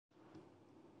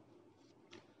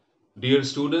Dear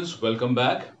students, welcome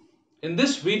back. In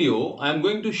this video, I am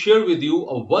going to share with you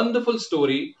a wonderful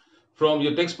story from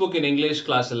your textbook in English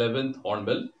class 11th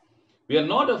Hornbill. We are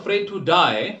not afraid to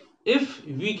die if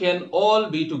we can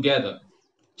all be together.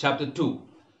 Chapter 2.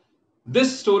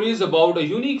 This story is about a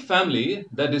unique family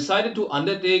that decided to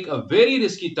undertake a very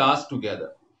risky task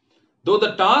together. Though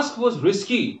the task was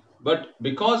risky, but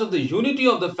because of the unity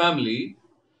of the family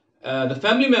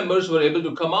members were able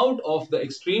to come out of the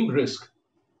extreme risk.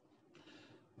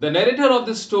 The narrator of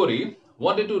this story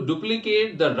wanted to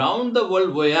duplicate the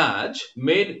round-the-world voyage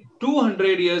made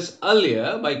 200 years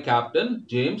earlier by Captain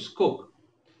James Cook.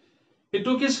 He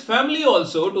took his family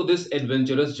also to this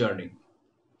adventurous journey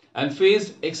and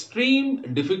faced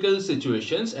extreme difficult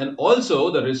situations and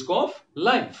also the risk of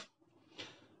life.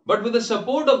 But with the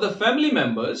support of the family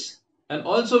members and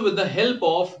also with the help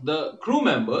of the crew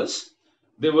members,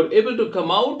 they were able to come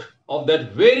out of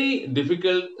that very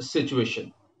difficult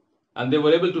situation. And they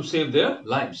were able to save their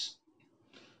lives.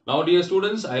 Now, dear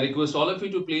students, I request all of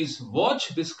you to please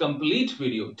watch this complete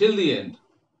video till the end.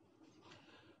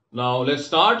 Now, let's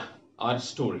start our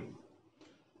story.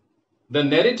 The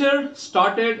narrator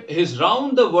started his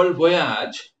round-the-world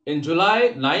voyage in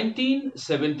July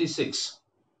 1976.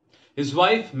 His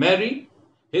wife, Mary,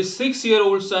 his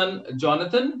 6-year-old son,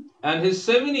 Jonathan, and his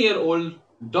 7-year-old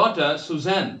daughter,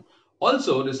 Suzanne,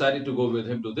 also decided to go with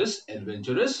him to this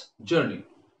adventurous journey.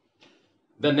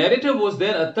 The narrator was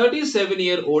then a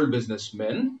 37-year-old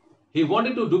businessman. He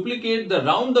wanted to duplicate the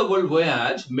round-the-world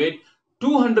voyage made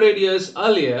 200 years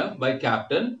earlier by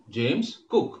Captain James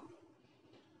Cook.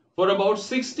 For about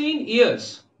 16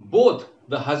 years, both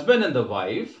the husband and the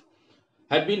wife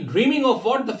had been dreaming of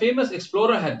what the famous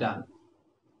explorer had done.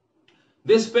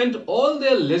 They spent all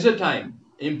their leisure time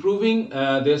improving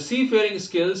their seafaring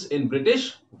skills in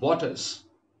British waters.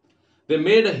 They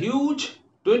made a huge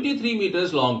 23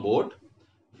 meters long boat,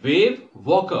 Wave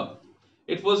Walker.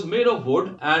 It was made of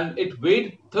wood and it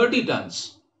weighed 30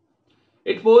 tons.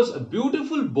 It was a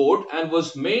beautiful boat and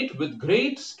was made with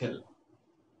great skill.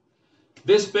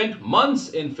 They spent months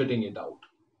in fitting it out.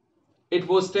 It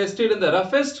was tested in the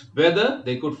roughest weather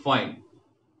they could find.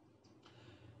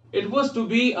 It was to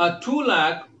be a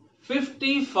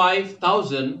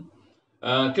 2,55,000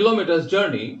 kilometers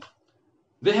journey.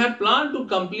 They had planned to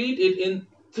complete it in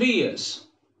 3 years.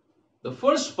 The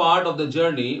first part of the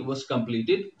journey was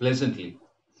completed pleasantly.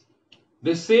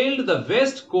 They sailed the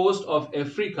west coast of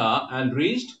Africa and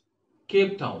reached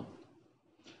Cape Town.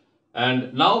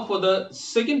 And now for the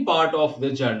second part of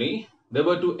the journey, they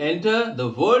were to enter the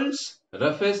world's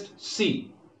roughest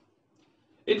sea.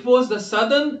 It was the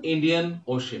Southern Indian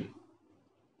Ocean.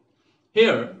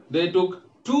 Here they took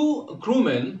 2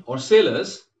 crewmen or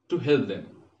sailors to help them.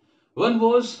 One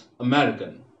was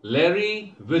American,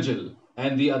 Larry Vigil,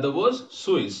 and the other was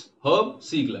Swiss, Herb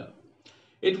Siegler.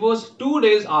 It was 2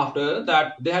 days after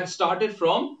that they had started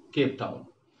from Cape Town.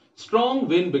 Strong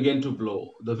wind began to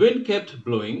blow. The wind kept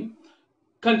blowing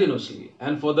continuously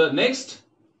and for the next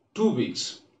 2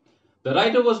 weeks. The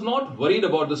writer was not worried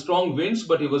about the strong winds,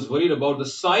 but he was worried about the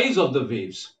size of the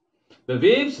waves. The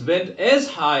waves went as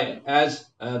high as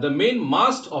the main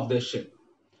mast of their ship,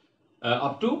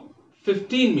 up to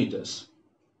 15 meters.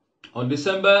 On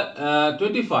December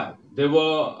 25, they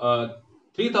were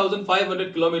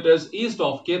 3,500 kilometers east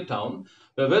of Cape Town.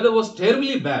 The weather was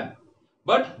terribly bad,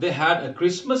 but they had a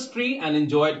Christmas tree and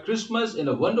enjoyed Christmas in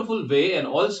a wonderful way, and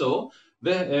also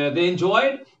they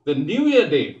enjoyed the New Year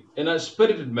Day in a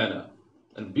spirited manner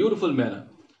and beautiful manner.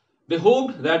 They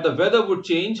hoped that the weather would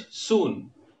change soon.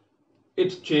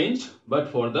 It changed, but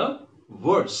for the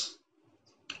worse.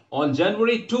 On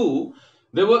January 2,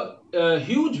 there were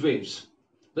huge waves.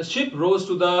 The ship rose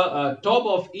to the top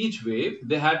of each wave.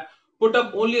 They had put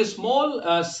up only a small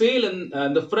sail in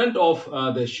the front of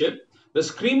the ship. The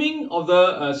screaming sound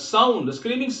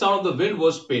of the wind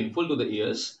was painful to the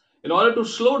ears. In order to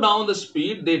slow down the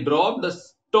speed, they dropped the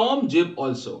storm jib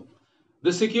also.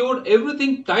 They secured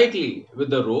everything tightly with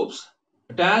the ropes,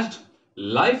 attached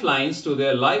lifelines to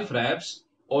their life rafts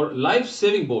or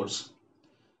life-saving boats.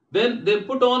 Then they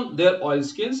put on their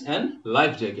oilskins and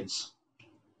life jackets.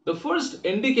 The first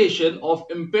indication of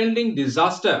impending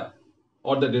disaster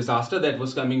or the disaster that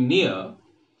was coming near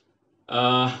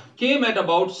came at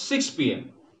about 6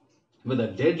 p.m. with a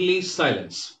deadly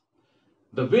silence.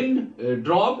 The wind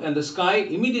dropped and the sky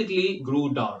immediately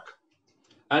grew dark.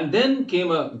 And then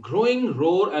came a growing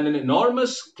roar and an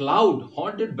enormous cloud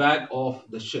haunted back of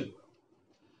the ship.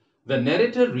 The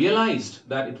narrator realized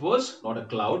that it was not a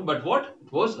cloud, but what?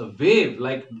 It was a wave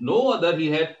like no other he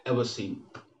had ever seen.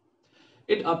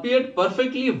 It appeared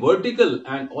perfectly vertical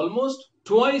and almost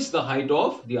twice the height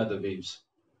of the other waves.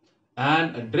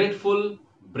 and a dreadful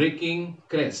breaking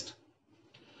crest.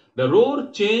 The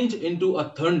roar changed into a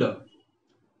thunder.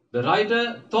 The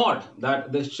writer thought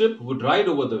that the ship would ride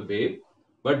over the wave,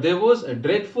 but there was a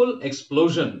dreadful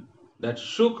explosion that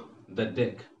shook the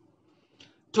deck.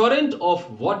 Torrent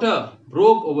of water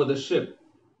broke over the ship.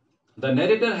 The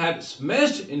narrator had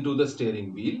smashed into the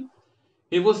steering wheel.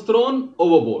 He was thrown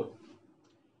overboard.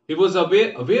 He was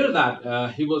aware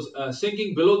that he was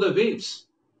sinking below the waves.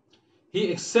 He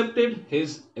accepted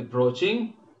his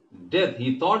approaching death.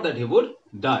 He thought that he would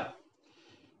die.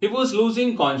 He was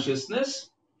losing consciousness.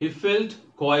 He felt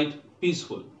quite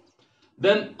peaceful.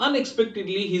 Then,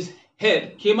 unexpectedly, his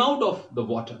head came out of the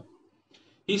water.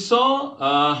 He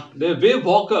saw the wave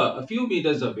walker a few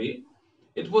meters away.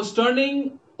 It was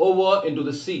turning over into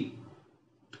the sea.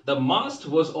 The mast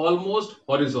was almost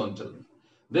horizontal.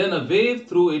 Then a wave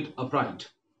threw it upright.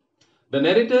 The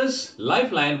narrator's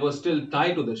lifeline was still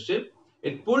tied to the ship.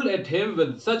 It pulled at him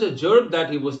with such a jerk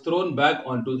that he was thrown back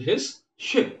onto his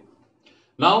ship.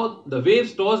 Now the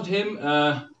waves tossed him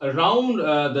around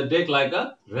the deck like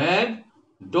a rag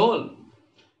doll.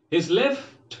 His left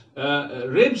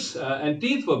ribs and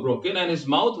teeth were broken, and his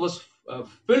mouth was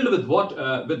filled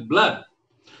with blood.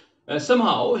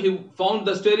 Somehow he found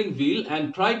the steering wheel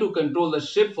and tried to control the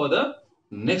ship for the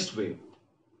next wave.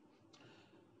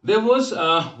 There was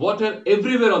water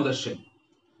everywhere on the ship.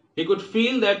 He could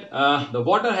feel that the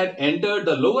water had entered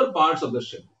the lower parts of the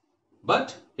ship,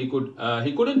 but he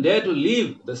couldn't dare to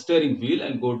leave the steering wheel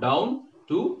and go down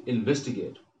to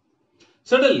investigate.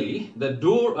 Suddenly, the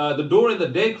door in the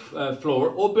deck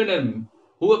floor opened, and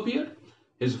who appeared?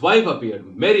 His wife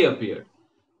appeared. Mary appeared.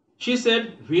 She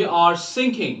said, "We are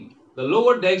sinking. The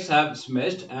lower decks have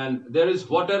smashed, and there is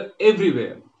water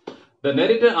everywhere." The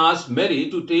narrator asked Mary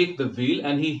to take the wheel,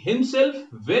 and he himself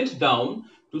went down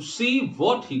to see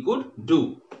what he could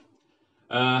do.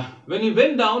 When he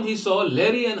went down, he saw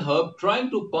Larry and Herb trying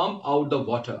to pump out the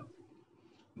water.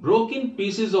 Broken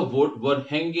pieces of wood were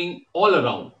hanging all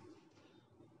around.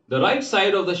 The right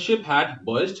side of the ship had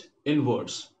bulged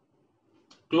inwards.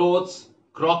 Clothes,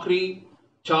 crockery,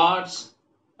 charts,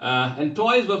 and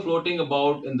toys were floating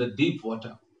about in the deep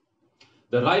water.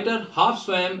 The writer half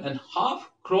swam and half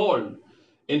crawled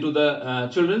into the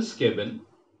children's cabin.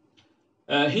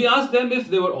 He asked them if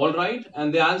they were all right,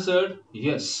 and they answered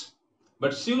yes.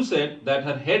 But Sue said that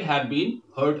her head had been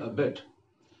hurt a bit.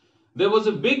 There was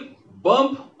a big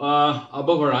bump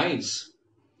above her eyes,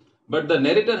 but the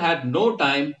narrator had no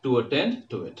time to attend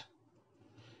to it.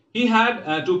 He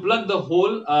had to plug the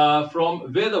hole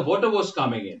from where the water was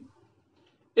coming in.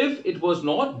 If it was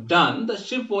not done, the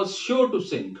ship was sure to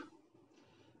sink.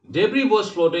 Debris was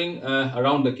floating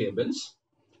around the cabins.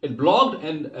 It blocked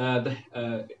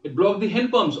the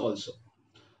hand pumps also.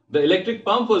 The electric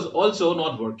pump was also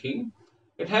not working.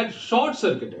 It had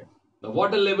short-circuited. The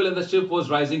water level in the ship was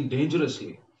rising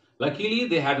dangerously. Luckily,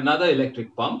 they had another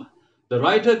electric pump. The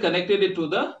writer connected it to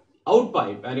the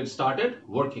outpipe, and it started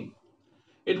working.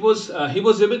 He was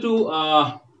able to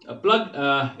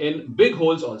plug in big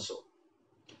holes also.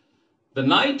 The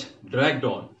night dragged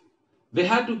on. They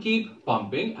had to keep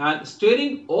pumping and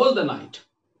steering all the night.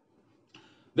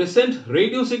 They sent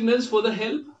radio signals for the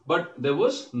help, but there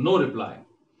was no reply.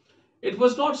 It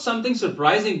was not something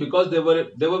surprising because they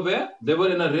were where? They were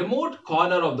in a remote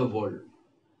corner of the world.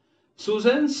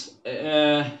 Susan's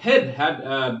head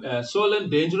had swollen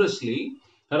dangerously.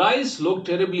 Her eyes looked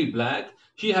terribly black.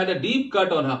 She had a deep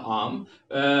cut on her arm.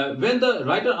 When the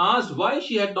writer asked why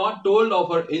she had not told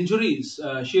of her injuries,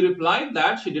 she replied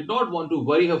that she did not want to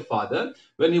worry her father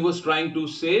when he was trying to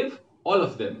save all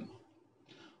of them.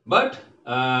 But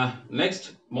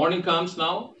next morning comes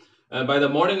now. By the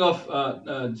morning of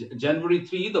January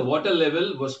 3, the water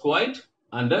level was quite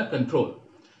under control.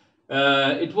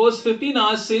 It was 15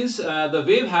 hours since the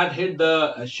wave had hit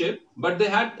the ship, but they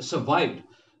had survived.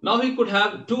 Now he could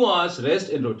have 2 hours rest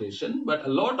in rotation, but a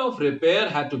lot of repair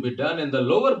had to be done in the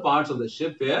lower parts of the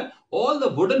ship where all the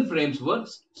wooden frames were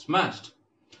smashed.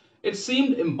 It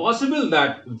seemed impossible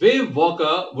that Wave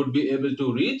Walker would be able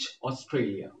to reach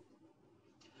Australia.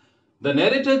 The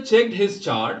narrator checked his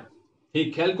chart.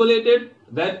 He calculated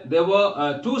that there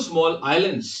were 2 small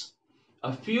islands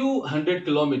a few hundred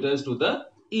kilometers to the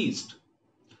east.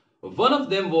 One of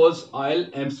them was Isle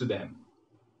Amsterdam.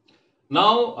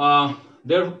 Now,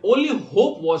 their only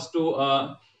hope was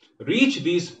to reach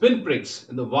these pinpricks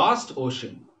in the vast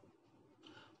ocean.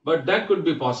 But that could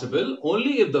be possible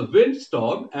only if the wind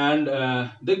stopped and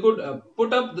they could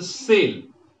put up the sail.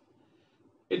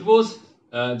 It was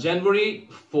January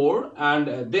 4,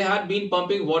 and they had been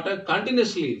pumping water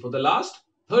continuously for the last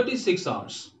 36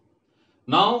 hours.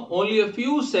 Now only a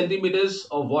few centimeters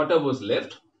of water was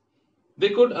left. They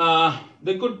could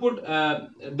put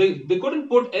they couldn't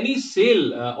put any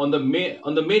sail on the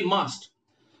main mast.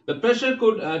 The pressure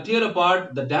could tear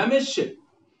apart the damaged ship.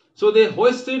 So they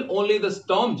hoisted only the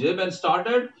storm jib and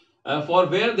started for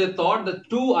where they thought the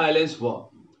two islands were.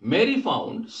 Mary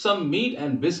found some meat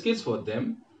and biscuits for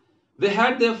them. They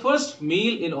had their first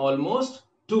meal in almost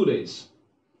 2 days.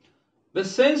 The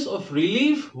sense of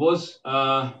relief was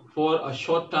for a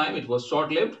short time, it was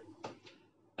short lived.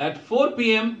 At 4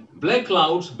 p.m., black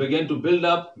clouds began to build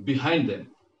up behind them.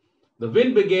 The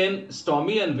wind began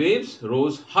stormy and waves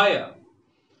rose higher.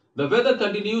 The weather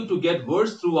continued to get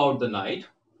worse throughout the night.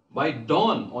 By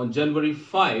dawn on January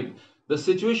 5, the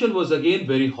situation was again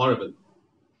very horrible.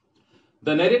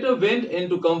 The narrator went in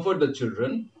to comfort the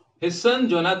children. His son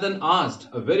Jonathan asked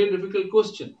a very difficult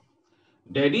question.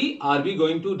 Daddy, are we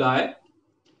going to die?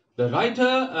 The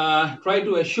writer tried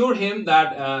to assure him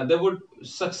that they would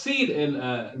succeed in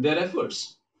their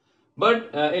efforts.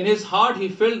 But in his heart, he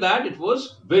felt that it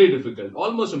was very difficult,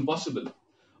 almost impossible.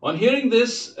 On hearing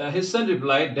this, his son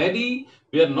replied, Daddy,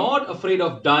 we are not afraid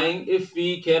of dying if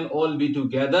we can all be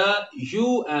together,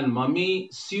 you and Mummy,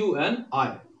 Sue and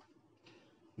I.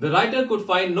 The writer could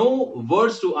find no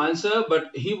words to answer,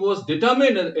 but he was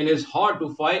determined in his heart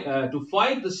to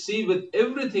fight the sea with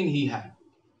everything he had.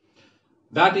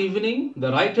 That evening, the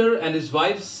writer and his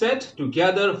wife sat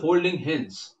together holding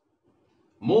hands.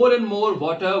 More and more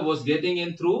water was getting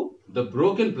in through the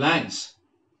broken planks.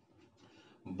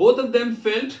 Both of them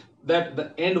felt that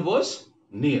the end was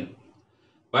near.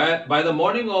 By the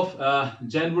morning of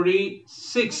January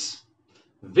 6,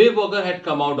 Wavewater had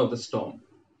come out of the storm.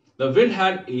 The wind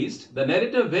had eased. The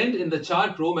narrator went in the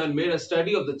chart room and made a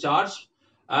study of the charts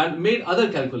and made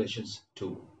other calculations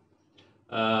too.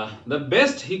 The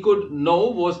best he could know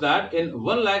was that in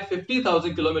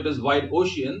 150,000 kilometers wide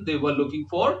ocean, they were looking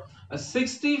for a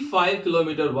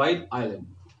 65-kilometer wide island.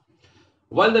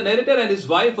 While the narrator and his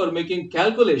wife were making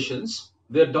calculations,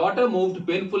 their daughter moved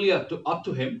painfully up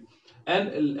to him,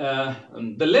 and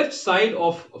the left side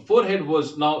of forehead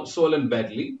was now swollen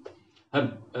badly.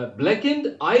 Her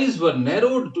blackened eyes were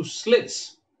narrowed to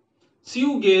slits.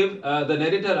 Sue gave the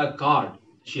narrator a card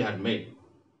she had made.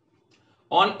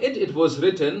 On it was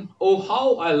written, "Oh,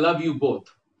 how I love you both."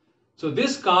 So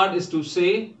this card is to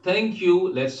say, thank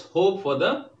you, let's hope for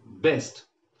the best.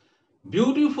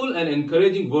 Beautiful and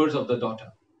encouraging words of the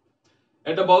daughter.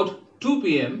 At about 2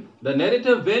 p.m., the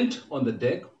narrator went on the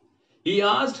deck. He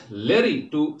asked Larry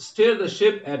to steer the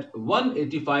ship at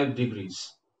 185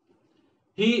 degrees.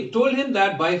 He told him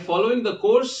that by following the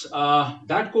course,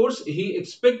 he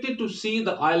expected to see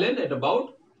the island at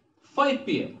about 5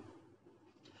 p.m.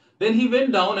 Then he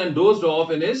went down and dozed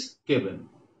off in his cabin.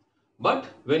 But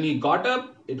when he got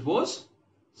up, it was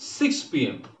 6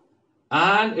 p.m.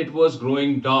 and it was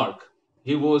growing dark.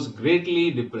 He was greatly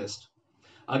depressed.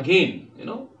 Again,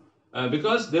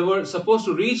 because they were supposed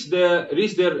to reach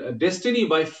their destiny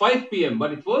by 5 p.m.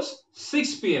 but it was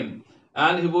 6 p.m.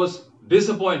 and he was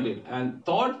disappointed and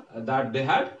thought that they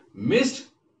had missed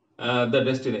the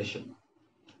destination.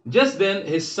 Just then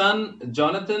his son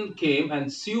Jonathan came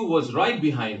and Sue was right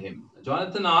behind him.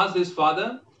 Jonathan asked his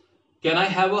father, "Can I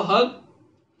have a hug?"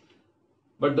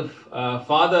 But the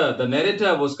father, the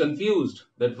narrator, was confused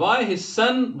that why his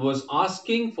son was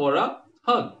asking for a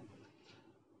hug.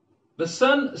 The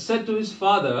son said to his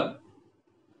father,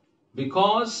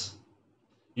 "Because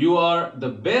you are the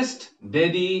best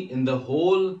daddy in the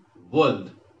whole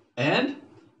world and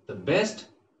the best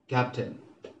captain."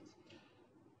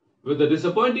 With a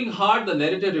disappointing heart, the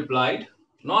narrator replied,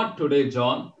 "Not today,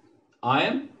 John. I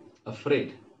am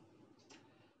afraid."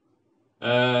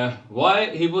 Why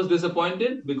he was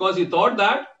disappointed? Because he thought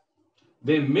that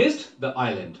they missed the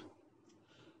island.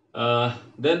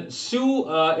 Then Sue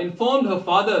informed her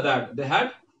father that they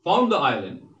had found the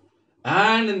island.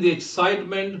 And in the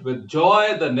excitement, with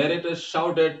joy, the narrator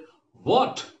shouted,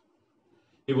 "What?"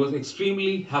 He was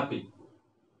extremely happy.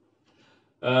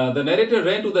 The narrator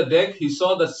ran to the deck. He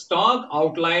saw the stark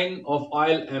outline of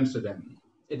Isle Amsterdam.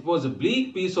 It was a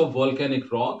bleak piece of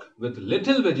volcanic rock with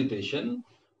little vegetation,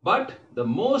 but the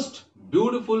most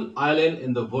beautiful island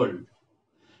in the world.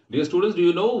 Dear students, do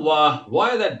you know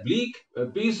why that bleak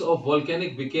piece of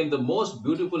volcanic became the most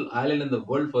beautiful island in the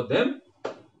world for them?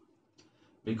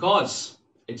 Because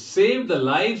it saved the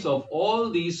lives of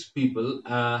all these people,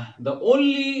 the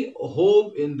only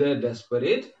hope in their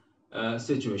desperate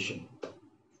situation.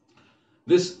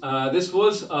 This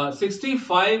was a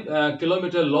 65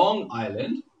 kilometer long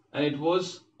island and it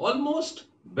was almost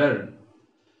barren.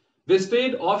 They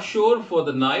stayed offshore for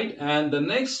the night, and the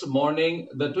next morning,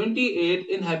 the 28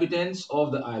 inhabitants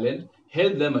of the island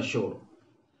helped them ashore.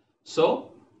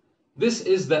 So, this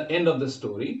is the end of the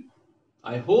story.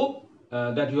 I hope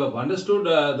that you have understood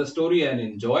the story and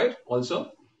enjoyed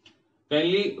also.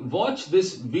 Kindly watch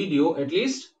this video at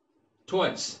least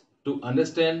twice to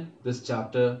understand this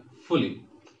chapter fully.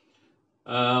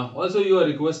 Also, you are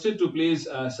requested to please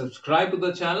subscribe to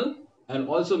the channel and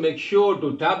also make sure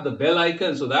to tap the bell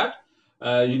icon so that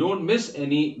you don't miss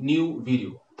any new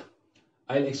video.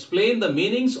 I'll explain the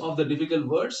meanings of the difficult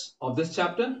words of this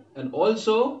chapter and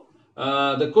also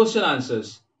the question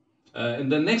answers in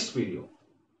the next video.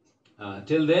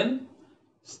 Till then,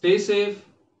 stay safe,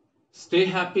 stay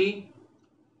happy.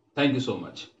 Thank you so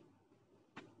much.